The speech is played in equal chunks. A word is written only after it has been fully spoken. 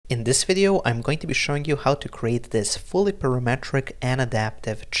In this video, I'm going to be showing you how to create this fully parametric and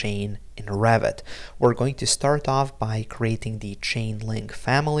adaptive chain in Revit. We're going to start off by creating the chain link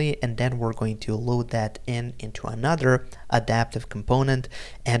family, and then we're going to load that into another adaptive component,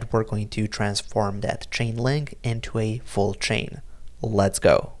 and we're going to transform that chain link into a full chain. Let's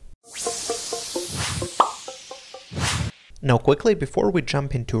go. Now quickly, before we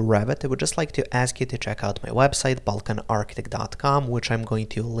jump into Revit, I would just like to ask you to check out my website, balkanarchitect.com, which I'm going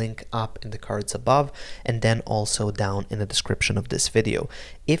to link up in the cards above and then also down in the description of this video.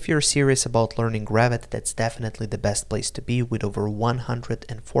 If you're serious about learning Revit, that's definitely the best place to be, with over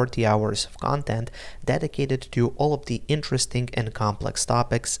 140 hours of content dedicated to all of the interesting and complex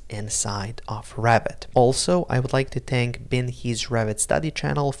topics inside of Revit. Also, I would like to thank Binhi's Revit study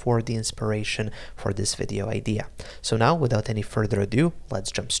channel for the inspiration for this video idea. So now, without any further ado,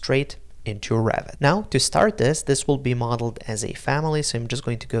 let's jump straight into Revit. Now, to start this will be modeled as a family, so I'm just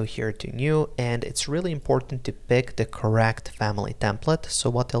going to go here to new, and it's really important to pick the correct family template.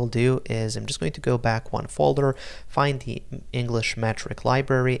 So what I'll do is I'm just going to go back one folder, find the English metric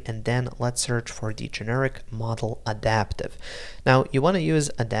library, and then let's search for the generic model adaptive. Now, you want to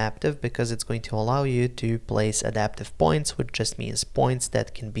use adaptive because it's going to allow you to place adaptive points, which just means points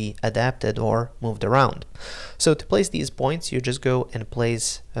that can be adapted or moved around. So to place these points, you just go and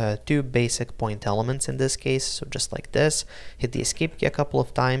place two basic point elements in this case, so just like this. Hit the escape key a couple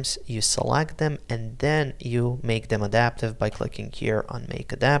of times, you select them, and then you make them adaptive by clicking here on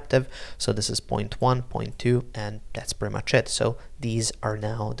make adaptive. So this is point 1, point 2, and that's pretty much it. So these are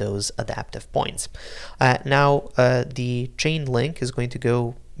now those adaptive points. Now the chain link is going to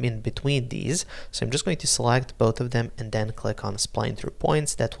go in between these, so I'm just going to select both of them and then click on spline through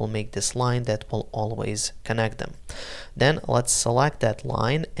points. That will make this line that will always connect them. Then let's select that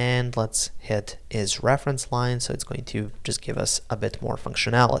line and let's hit is reference line, so it's going to just give us a bit more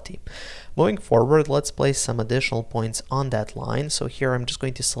functionality. Moving forward, let's place some additional points on that line. So here I'm just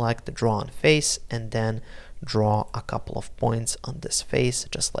going to select the draw on face and then draw a couple of points on this face,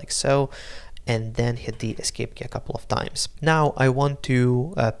 just like so, and then hit the escape key a couple of times. Now I want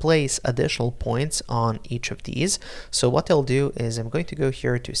to place additional points on each of these. So what I'll do is I'm going to go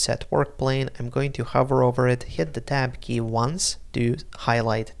here to set work plane. I'm going to hover over it, hit the tab key once to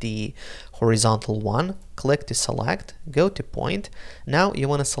highlight the horizontal one, click to select, go to point. Now you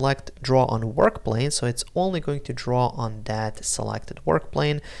want to select draw on work plane, so it's only going to draw on that selected work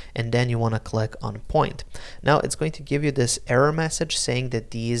plane, and then you want to click on point. Now it's going to give you this error message saying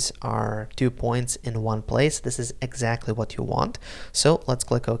that these are 2 points in one place. This is exactly what you want. So let's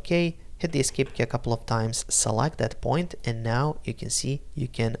click OK. Hit the escape key a couple of times, select that point, and now you can see you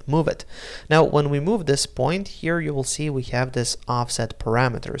can move it. Now when we move this point here, you will see we have this offset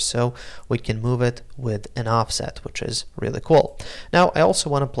parameter, so we can move it with an offset, which is really cool. Now I also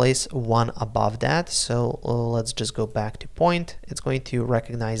want to place one above that, so let's just go back to point. It's going to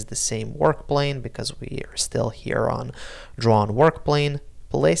recognize the same work plane because we are still here on draw on work plane.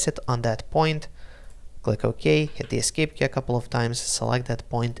 Place it on that point, click OK, hit the escape key a couple of times, select that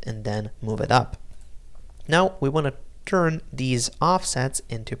point, and then move it up. Now we want to turn these offsets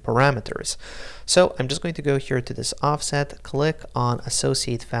into parameters. So I'm just going to go here to this offset, click on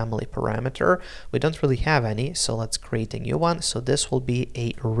associate family parameter. We don't really have any, so let's create a new one. So this will be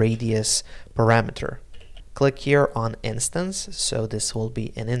a radius parameter. Click here on instance, so this will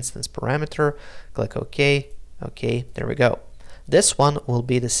be an instance parameter. Click OK, OK, there we go. This one will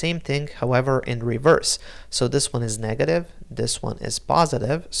be the same thing, however, in reverse. So this one is negative, this one is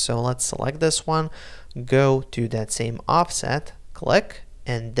positive. So let's select this one, go to that same offset, click,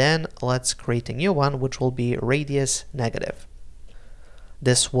 and then let's create a new one, which will be radius negative.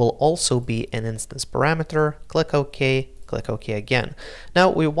 This will also be an instance parameter. Click OK, click OK again. Now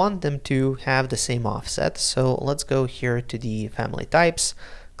we want them to have the same offset, so let's go here to the family types,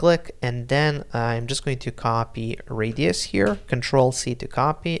 click, and then I'm just going to copy radius here, Control C to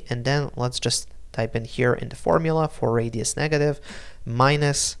copy, and then let's just type in here in the formula for radius negative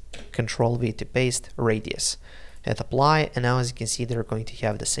minus Control V to paste radius. Hit apply, and now as you can see they're going to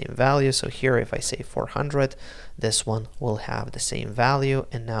have the same value. So here if I say 400, this one will have the same value,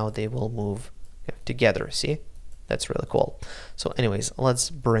 and now they will move together. See? That's really cool. So anyways,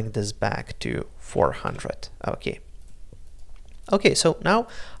 let's bring this back to 400. Okay. Okay, so now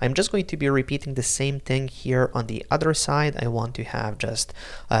I'm just going to be repeating the same thing here on the other side. I want to have just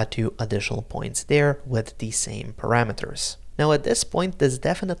 2 additional points there with the same parameters. Now at this point, this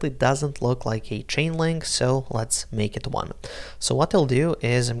definitely doesn't look like a chain link, so let's make it one. So what I'll do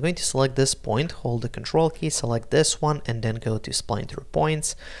is I'm going to select this point, hold the control key, select this one, and then go to spline through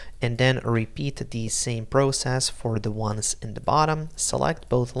points, and then repeat the same process for the ones in the bottom. Select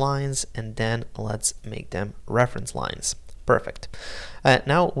both lines, and then let's make them reference lines. Perfect.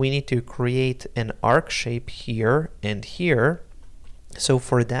 Now we need to create an arc shape here and here. So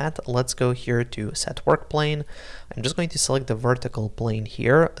for that, let's go here to set work plane. I'm just going to select the vertical plane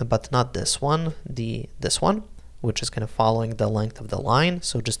here, but not this one, this one, which is kind of following the length of the line.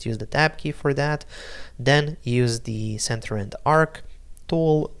 So just use the tab key for that. Then use the center and arc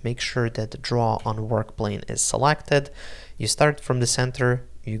tool. Make sure that the draw on work plane is selected. You start from the center,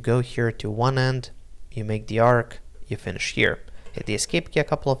 you go here to one end, you make the arc, you finish here. Hit the escape key a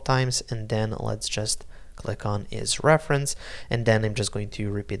couple of times, and then let's just click on is reference, and then I'm just going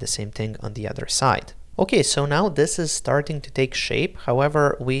to repeat the same thing on the other side. Okay, so now this is starting to take shape.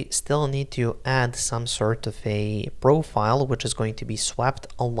 However, we still need to add some sort of a profile which is going to be swept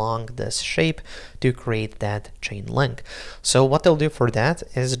along this shape to create that chain link. So what I'll do for that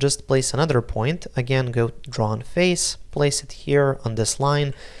is just place another point. Again, go draw on face, place it here on this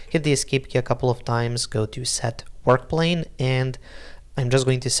line, hit the escape key a couple of times, go to set work plane, and I'm just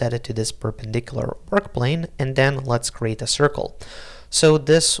going to set it to this perpendicular work plane, and then let's create a circle. So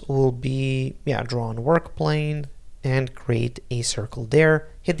this will be, draw on work plane and create a circle there.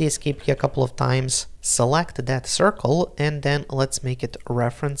 Hit the escape key a couple of times, select that circle, and then let's make it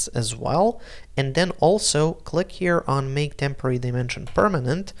reference as well. And then also click here on make temporary dimension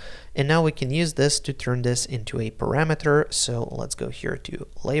permanent. And now we can use this to turn this into a parameter. So let's go here to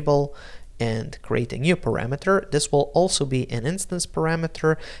label and create a new parameter. This will also be an instance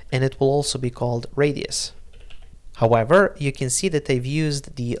parameter, and it will also be called radius. However, you can see that I've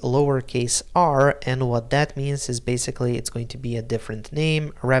used the lowercase r, and what that means is basically it's going to be a different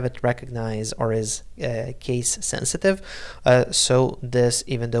name. Revit recognize or is case sensitive. So this,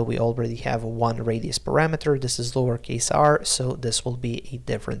 even though we already have one radius parameter, this is lowercase r, so this will be a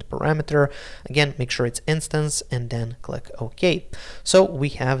different parameter. Again, make sure it's instance and then click OK. So we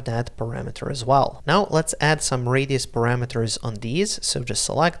have that parameter as well. Now let's add some radius parameters on these. So just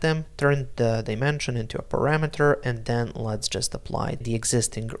select them, turn the dimension into a parameter, and then let's just apply the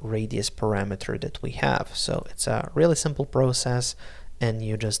existing radius parameter that we have. So it's a really simple process, and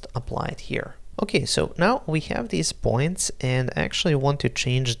you just apply it here. Okay, so now we have these points, and I actually want to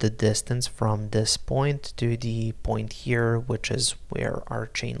change the distance from this point to the point here, which is where our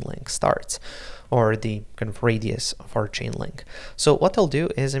chain link starts, or the kind of radius of our chain link. So what I'll do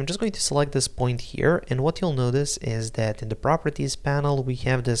is I'm just going to select this point here, and what you'll notice is that in the properties panel we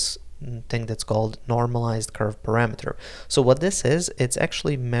have this thing that's called normalized curve parameter. So what this is, it's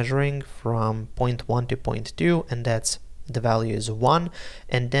actually measuring from point 1 to point 2, and that's the value is 1,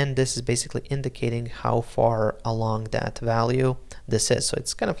 and then this is basically indicating how far along that value this is. So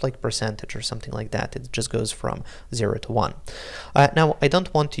it's kind of like percentage or something like that. It just goes from 0 to 1. Now I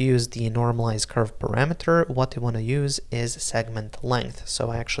don't want to use the normalized curve parameter. What I want to use is segment length. So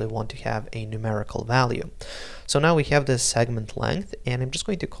I actually want to have a numerical value. So now we have this segment length, and I'm just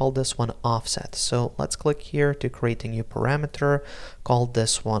going to call this one offset. So let's click here to create a new parameter, call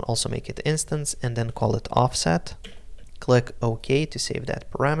this one, also make it instance, and then call it offset. Click OK to save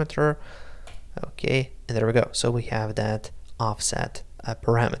that parameter. Okay, and there we go. So we have that offset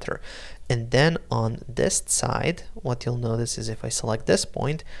parameter. And then on this side, what you'll notice is if I select this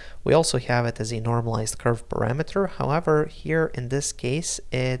point, we also have it as a normalized curve parameter. However, here in this case,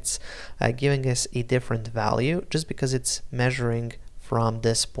 it's giving us a different value just because it's measuring from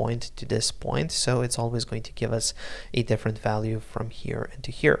this point to this point. So it's always going to give us a different value from here and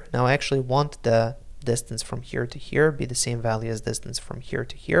to here. Now I actually want the distance from here to here be the same value as distance from here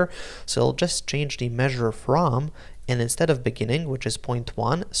to here. So I'll just change the measure from, and instead of beginning, which is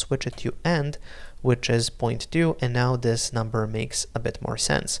 0.1, switch it to end, which is 0.2, and now this number makes a bit more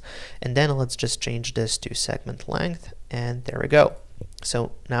sense. And then let's just change this to segment length, and there we go.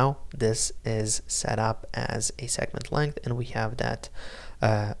 So now this is set up as a segment length, and we have that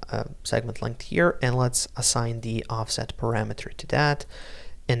segment length here, and let's assign the offset parameter to that.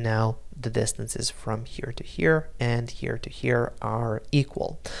 And now the distances from here to here and here to here are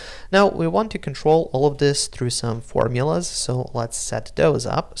equal. Now we want to control all of this through some formulas, so let's set those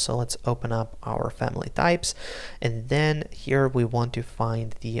up. So let's open up our family types, and then here we want to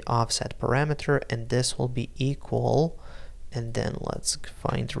find the offset parameter, and this will be equal, and then let's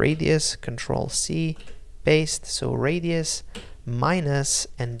find radius, Control C, paste, so radius minus,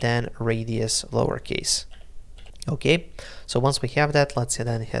 and then radius lowercase. Okay, so once we have that, let's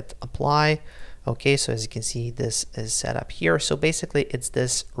then hit apply, Okay, so as you can see, this is set up here. So basically it's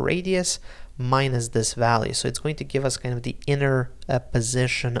this radius minus this value. So it's going to give us kind of the inner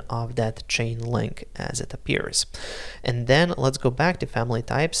position of that chain link as it appears. And then let's go back to family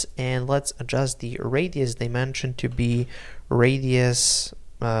types and let's adjust the radius dimension to be radius,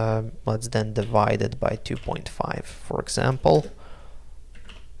 let's then divide it by 2.5, for example,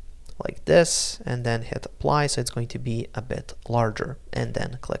 like this, and then hit apply. So it's going to be a bit larger, and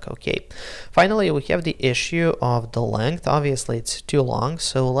then click OK. Finally, we have the issue of the length. Obviously it's too long,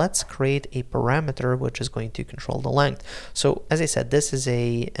 so let's create a parameter which is going to control the length. So as I said, this is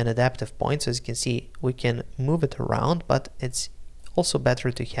an adaptive point, so as you can see we can move it around, but it's also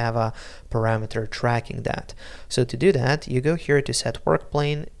better to have a parameter tracking that. So to do that, you go here to set work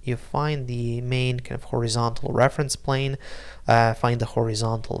plane, you find the main kind of horizontal reference plane, find the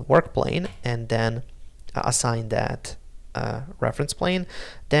horizontal work plane, and then assign that reference plane.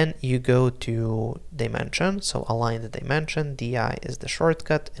 Then you go to dimension, so align the dimension, DI is the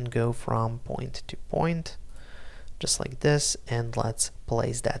shortcut, and go from point to point, just like this, and let's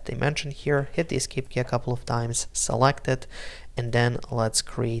place that dimension here. Hit the escape key a couple of times, select it, and then let's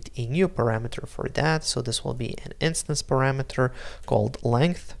create a new parameter for that. So this will be an instance parameter called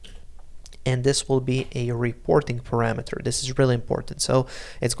length, and this will be a reporting parameter. This is really important. So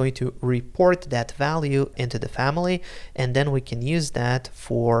it's going to report that value into the family, and then we can use that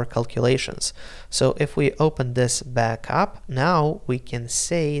for calculations. So if we open this back up, now we can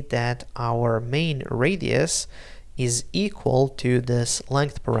say that our main radius is equal to this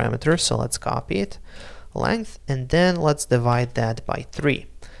length parameter. So let's copy it, length, and then let's divide that by 3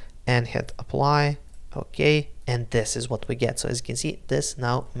 and hit apply. Okay, and this is what we get. So as you can see, this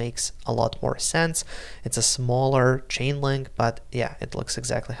now makes a lot more sense. It's a smaller chain link, but yeah, it looks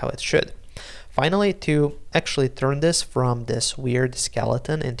exactly how it should. Finally, to actually turn this from this weird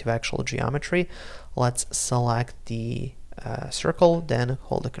skeleton into actual geometry, let's select the circle, then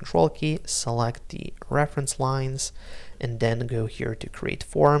hold the control key, select the reference lines, and then go here to create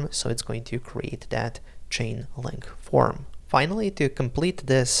form. So it's going to create that chain link form. Finally, to complete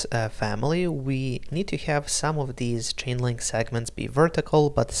this family, we need to have some of these chain link segments be vertical,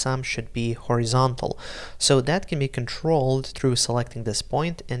 but some should be horizontal. So that can be controlled through selecting this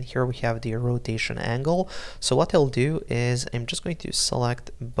point, and here we have the rotation angle. So what I'll do is I'm just going to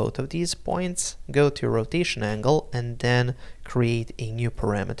select both of these points, go to rotation angle, and then create a new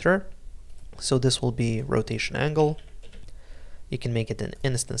parameter. So this will be rotation angle. You can make it an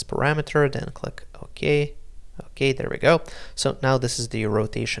instance parameter, then click OK. Okay, there we go. So now this is the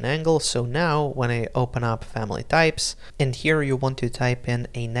rotation angle. So now when I open up family types, and here you want to type in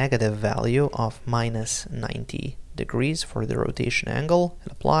a negative value of minus 90 degrees for the rotation angle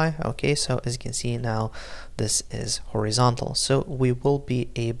and apply. Okay, so as you can see now this is horizontal. So we will be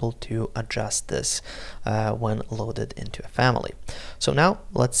able to adjust this when loaded into a family. So now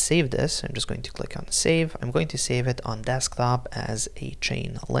let's save this. I'm just going to click on save. I'm going to save it on desktop as a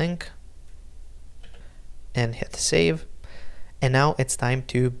chain link, and hit save. And now it's time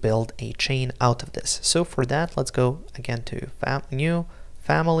to build a chain out of this. So for that, let's go again to new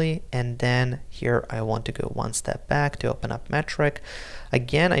family, and then here I want to go one step back to open up metric.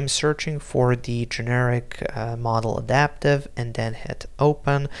 Again, I'm searching for the generic model adaptive, and then hit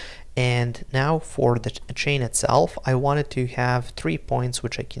open. And now for the chain itself, I wanted to have 3 points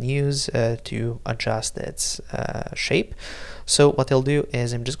which I can use to adjust its shape. So what I'll do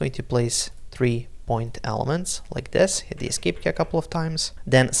is I'm just going to place 3 point elements like this, hit the escape key a couple of times,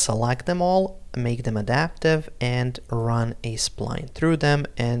 then select them all, make them adaptive, and run a spline through them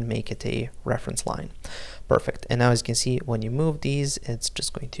and make it a reference line. Perfect. And now as you can see, when you move these, it's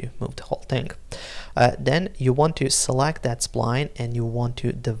just going to move the whole thing. Then you want to select that spline and you want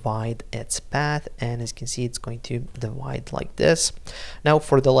to divide its path, and as you can see, it's going to divide like this. Now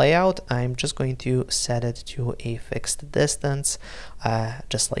for the layout, I'm just going to set it to a fixed distance,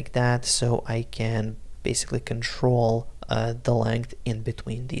 just like that, so I can basically control the length in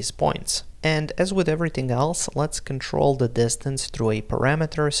between these points. And as with everything else, let's control the distance through a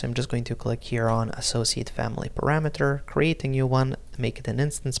parameter. So I'm just going to click here on associate family parameter, create a new one, make it an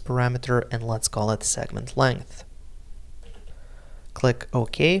instance parameter, and let's call it segment length. Click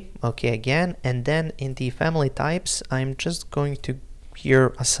OK, OK again, and then in the family types, I'm just going to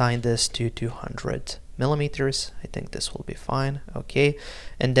here assign this to 200 millimeters. I think this will be fine. Okay,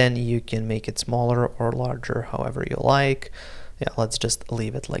 and then you can make it smaller or larger, however you like. Yeah, let's just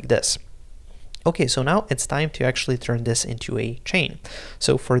leave it like this. Okay, so now it's time to actually turn this into a chain.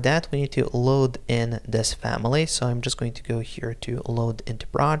 So for that, we need to load in this family. So I'm just going to go here to load into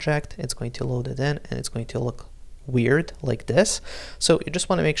project. It's going to load it in, and it's going to look weird like this. So you just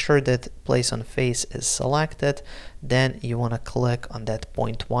want to make sure that place on face is selected. Then you want to click on that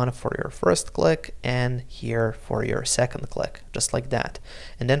point 1 for your first click and here for your second click, just like that.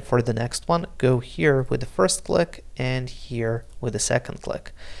 And then for the next one, go here with the first click and here with the second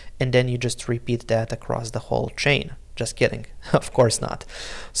click. And then you just repeat that across the whole chain. Just kidding, of course not.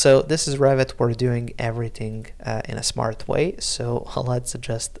 So this is Revit. We're doing everything in a smart way. So let's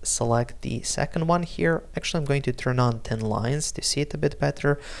just select the second one here. Actually, I'm going to turn on thin lines to see it a bit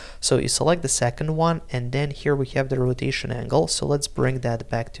better. So you select the second one, and then here we have the rotation angle. So let's bring that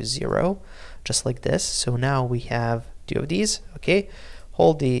back to 0, just like this. So now we have 2 of these, okay?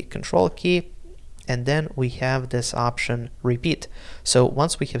 Hold the control key, and then we have this option repeat. So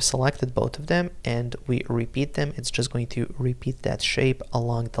once we have selected both of them and we repeat them, it's just going to repeat that shape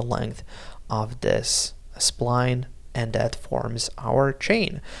along the length of this spline, and that forms our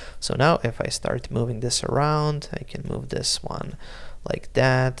chain. So now if I start moving this around, I can move this one like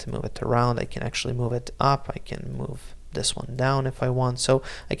that, move it around, I can actually move it up, I can move this one down if I want. So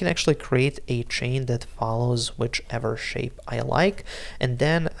I can actually create a chain that follows whichever shape I like. And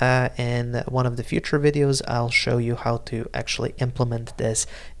then in one of the future videos, I'll show you how to actually implement this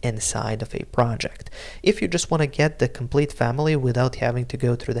inside of a project. If you just want to get the complete family without having to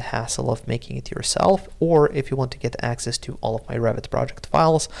go through the hassle of making it yourself, or if you want to get access to all of my Revit project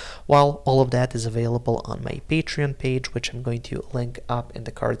files, well, all of that is available on my Patreon page, which I'm going to link up in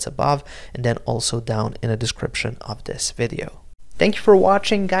the cards above and then also down in the description of this video. Thank you for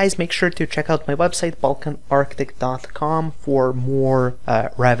watching, guys. Make sure to check out my website, balkanarchitect.com, for more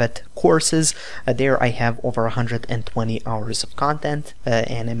Revit courses. There I have over 120 hours of content,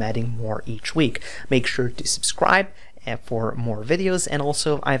 and I'm adding more each week. Make sure to subscribe for more videos, and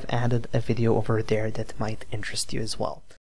also I've added a video over there that might interest you as well.